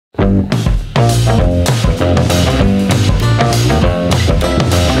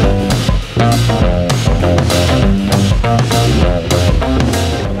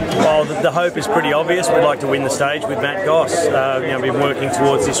the hope is pretty obvious. We'd like to win the stage with Matt Goss. We've been working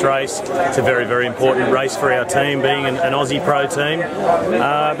towards this race. It's a very, very important race for our team, being an Aussie pro team.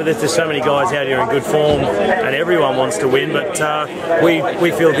 But there's so many guys out here in good form, and everyone wants to win. But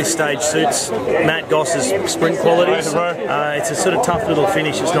we feel this stage suits Matt Goss's sprint qualities. It's a sort of tough little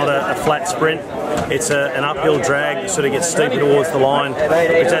finish. It's not a flat sprint. It's an uphill drag that sort of gets steeper towards the line,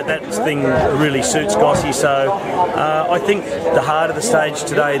 which that thing really suits Gossy. So I think the harder the stage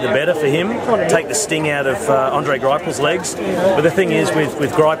today, the better for him. Take the sting out of Andre Greipel's legs. But the thing is,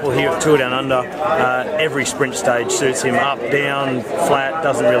 with Greipel here at Tour Down Under, every sprint stage suits him. Up, down, flat,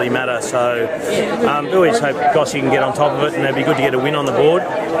 doesn't really matter. So we always hope Gossy can get on top of it, and it'd be good to get a win on the board.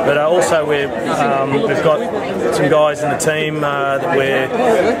 But also we've got some guys in the team that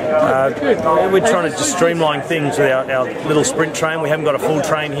we're trying to just streamline things with our little sprint train. We haven't got a full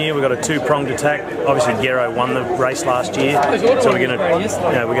train here. We've got a two-pronged attack. Obviously, Gero won the race last year, so we're going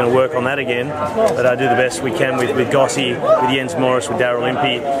to work on that again. But I do the best we can with Gossy, with Jens Morris, with Daryl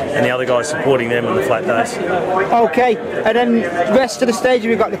Impey, and the other guys supporting them on the flat days. Okay, and then the rest of the stage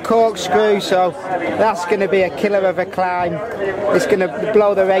we've got the corkscrew, so that's going to be a killer of a climb. It's going to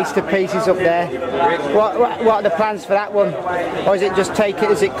blow the race to pieces up there. What are the plans for that one, or is it just take it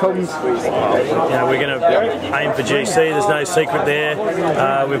as it comes? We're going to aim for GC. There's no secret there.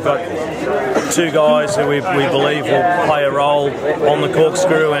 We've got two guys who we believe will play a role on the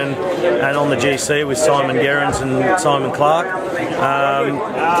corkscrew and on the GC with Simon Gerrans and Simon Clark.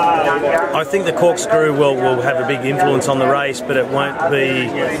 I think the corkscrew will have a big influence on the race, but it won't be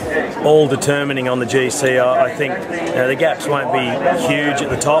all determining on the GC. I think the gaps won't be huge at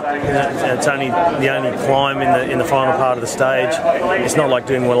the top. It's only the only climb in the final part of the stage. It's not like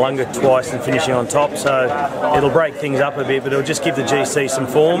doing Wollonga twice and finishing on top, so it'll break things up a bit, but it'll just give the GC some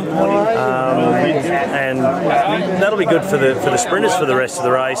form, and that'll be good for the sprinters for the rest of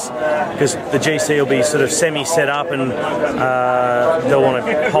the race, because the GC will be sort of semi-set up, and they'll want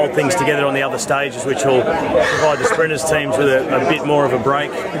to hold things together on the other stages, which will provide the sprinters teams with a bit more of a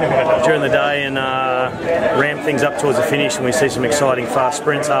break during the day and ramp things up towards the finish, and we see some exciting fast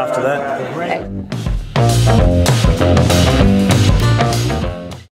sprints after that.